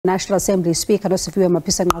National Assembly Speaker Nosiviwe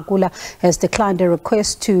Mapisa-Nqakula has declined a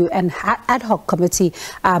request to an ad hoc committee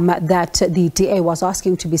that the DA was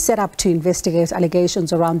asking to be set up to investigate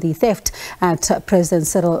allegations around the theft at President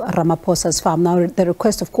Cyril Ramaphosa's farm. Now, the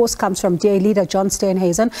request, of course, comes from DA Leader John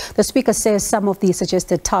Steenhuisen. The Speaker says some of the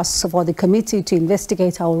suggested tasks for the committee to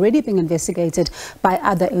investigate are already being investigated by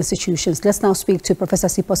other institutions. Let's now speak to Professor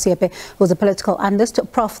Seepe, who's a political analyst.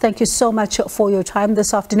 Prof, thank you so much for your time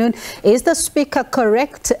this afternoon. Is the Speaker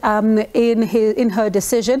correct in her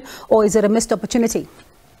decision, or is it a missed opportunity?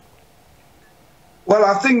 Well,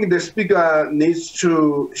 I think the Speaker needs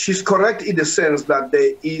to, she's correct in the sense that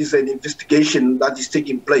there is an investigation that is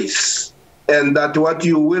taking place, and that what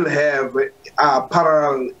you will have are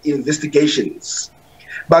parallel investigations.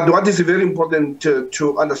 But what is very important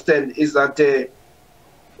to understand is that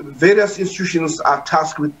various institutions are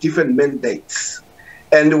tasked with different mandates.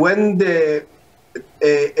 And when an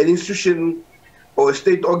institution or a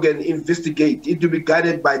state organ investigate, it will be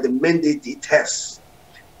guided by the mandate it has.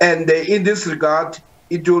 And in this regard,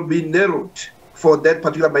 it will be narrowed for that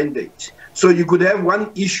particular mandate. So you could have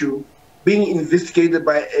one issue being investigated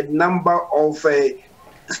by a number of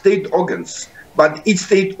state organs, but each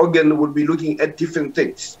state organ will be looking at different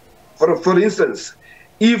things. For instance,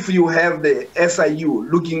 if you have the SIU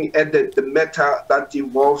looking at the matter that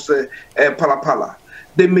involves Phalaphala,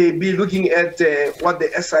 they may be looking at what the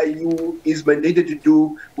SIU is mandated to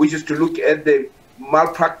do, which is to look at the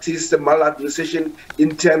malpractice, the maladministration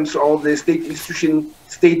in terms of the state institution,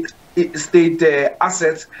 state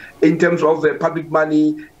assets, in terms of the public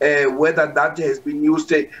money, whether that has been used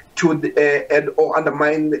to or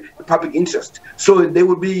undermine the public interest. So they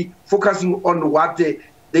will be focusing on what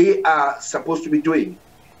they are supposed to be doing.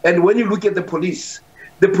 And when you look at the police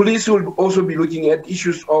will also be looking at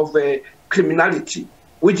issues of criminality,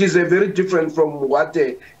 which is very different from what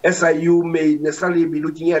SIU may necessarily be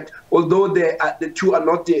looking at, although the two are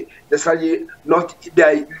not necessarily they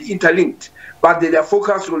are interlinked, but their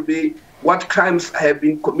focus will be what crimes have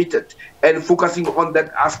been committed and focusing on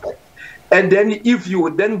that aspect. And then if you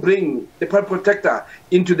would then bring the public protector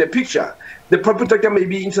into the picture, the public protector may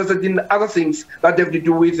be interested in other things that have to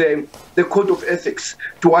do with the code of ethics.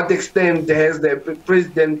 To what extent has the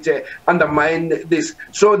president undermined this?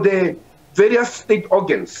 So the various state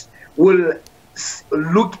organs will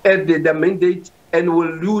look at the mandate and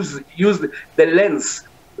will use the lens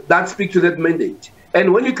that speaks to that mandate.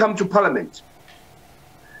 And when you come to Parliament,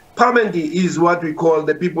 Parliament is what we call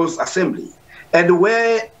the People's Assembly, and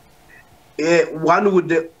where one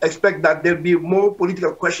would expect that there will be more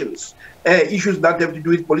political questions, issues that have to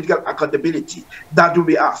do with political accountability that will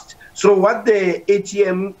be asked. So what the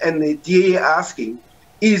ATM and the DA are asking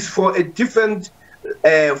is for a different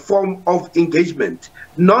form of engagement,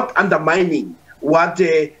 not undermining what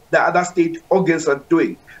the other state organs are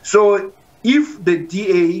doing. So if the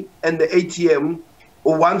DA and the ATM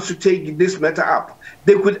wants to take this matter up,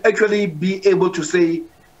 they could actually be able to say,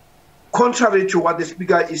 contrary to what the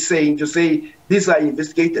Speaker is saying, to say these are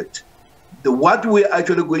investigated. What we're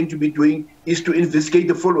actually going to be doing is to investigate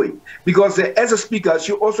the following. Because as a Speaker,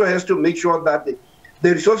 she also has to make sure that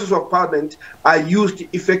the resources of Parliament are used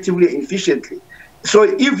effectively and efficiently. So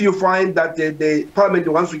if you find that the Parliament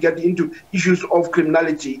wants to get into issues of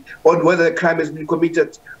criminality or whether a crime has been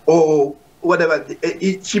committed or whatever,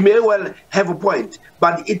 she may well have a point,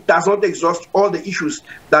 but it does not exhaust all the issues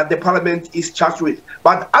that the Parliament is charged with.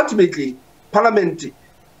 But ultimately, Parliament,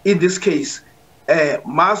 in this case,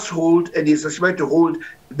 must hold and is expected to hold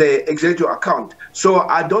the executive account. So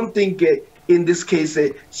I don't think in this case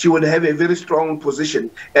she would have a very strong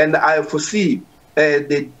position. And I foresee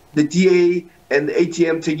the DA and the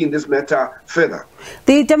ATM taking this matter further.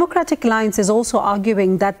 The Democratic Alliance is also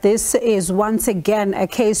arguing that this is once again a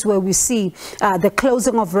case where we see the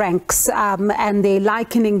closing of ranks, and they're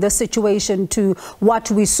likening the situation to what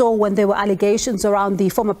we saw when there were allegations around the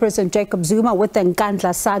former President Jacob Zuma with the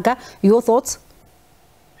Nkandla saga. Your thoughts?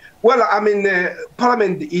 Well, I mean,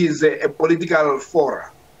 Parliament is a political forum,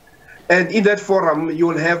 and in that forum you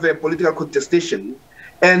will have a political contestation,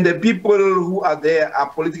 and the people who are there are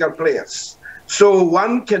political players. So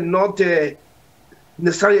one cannot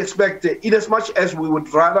necessarily expect, in as much as we would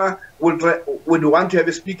want to have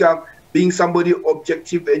a speaker being somebody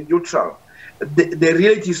objective and neutral, the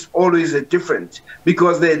reality is always different,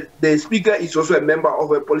 because the speaker is also a member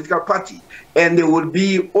of a political party, and they will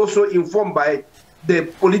be also informed by the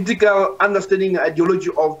political understanding and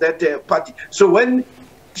ideology of that party. So when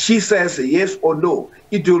she says yes or no,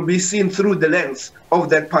 it will be seen through the lens of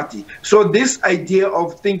that party. So this idea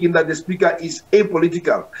of thinking that the speaker is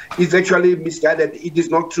apolitical is actually misguided. It is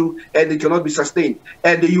not true, and it cannot be sustained.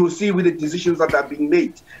 And you will see with the decisions that are being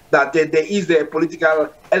made that there is a political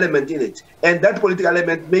element in it. And that political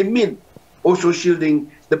element may mean also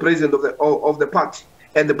shielding the president of the party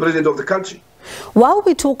and the president of the country. While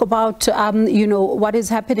we talk about, what is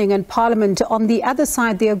happening in Parliament, on the other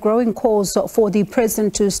side, there are growing calls for the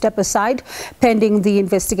president to step aside pending the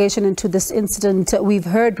investigation into this incident. We've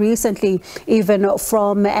heard recently even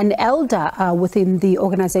from an elder within the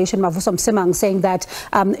organization, Mavuso Msimang, saying that,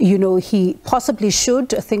 he possibly should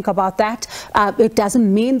think about that. It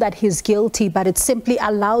doesn't mean that he's guilty, but it simply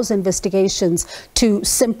allows investigations to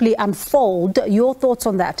simply unfold. Your thoughts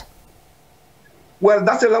on that? Well,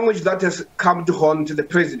 that's a language that has come to haunt the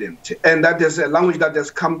president, and that is a language that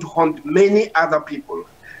has come to haunt many other people.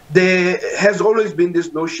 There has always been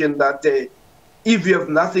this notion that if you have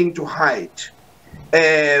nothing to hide,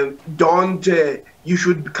 you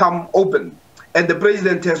should become open. And the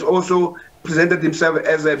president has also presented himself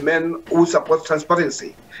as a man who supports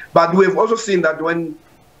transparency. But we have also seen that when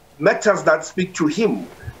matters that speak to him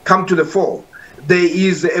come to the fore, there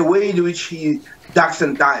is a way in which he ducks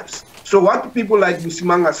and dives. So what people like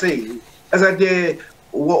Msimang are saying is that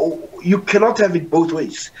you cannot have it both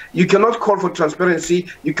ways. You cannot call for transparency.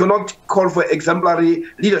 You cannot call for exemplary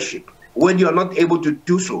leadership when you are not able to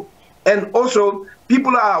do so. And also,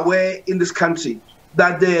 people are aware in this country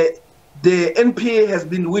that the NPA has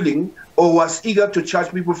been willing or was eager to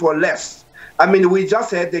charge people for less. I mean, we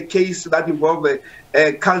just had a case that involved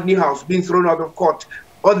Carl Niehaus being thrown out of court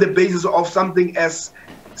on the basis of something as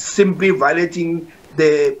simply violating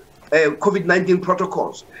the COVID-19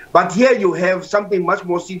 protocols. But here you have something much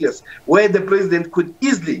more serious, where the president could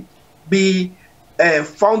easily be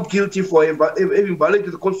found guilty for having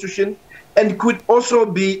violated the Constitution, and could also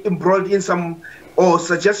be embroiled in some, or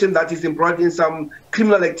suggestion that is embroiled in some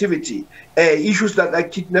criminal activity, issues that are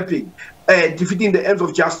kidnapping, defeating the ends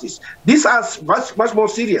of justice. These are much more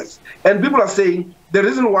serious. And people are saying the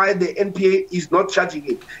reason why the NPA is not charging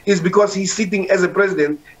him is because he's sitting as a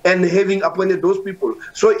president and having appointed those people.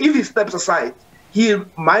 So if he steps aside, he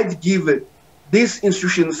might give these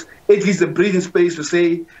institutions at least a breathing space to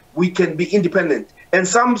say we can be independent. And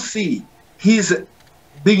some see his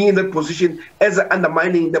being in that position as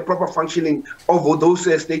undermining the proper functioning of those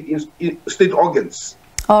state organs.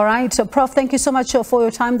 All right. Prof, thank you so much for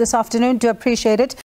your time this afternoon. Do appreciate it.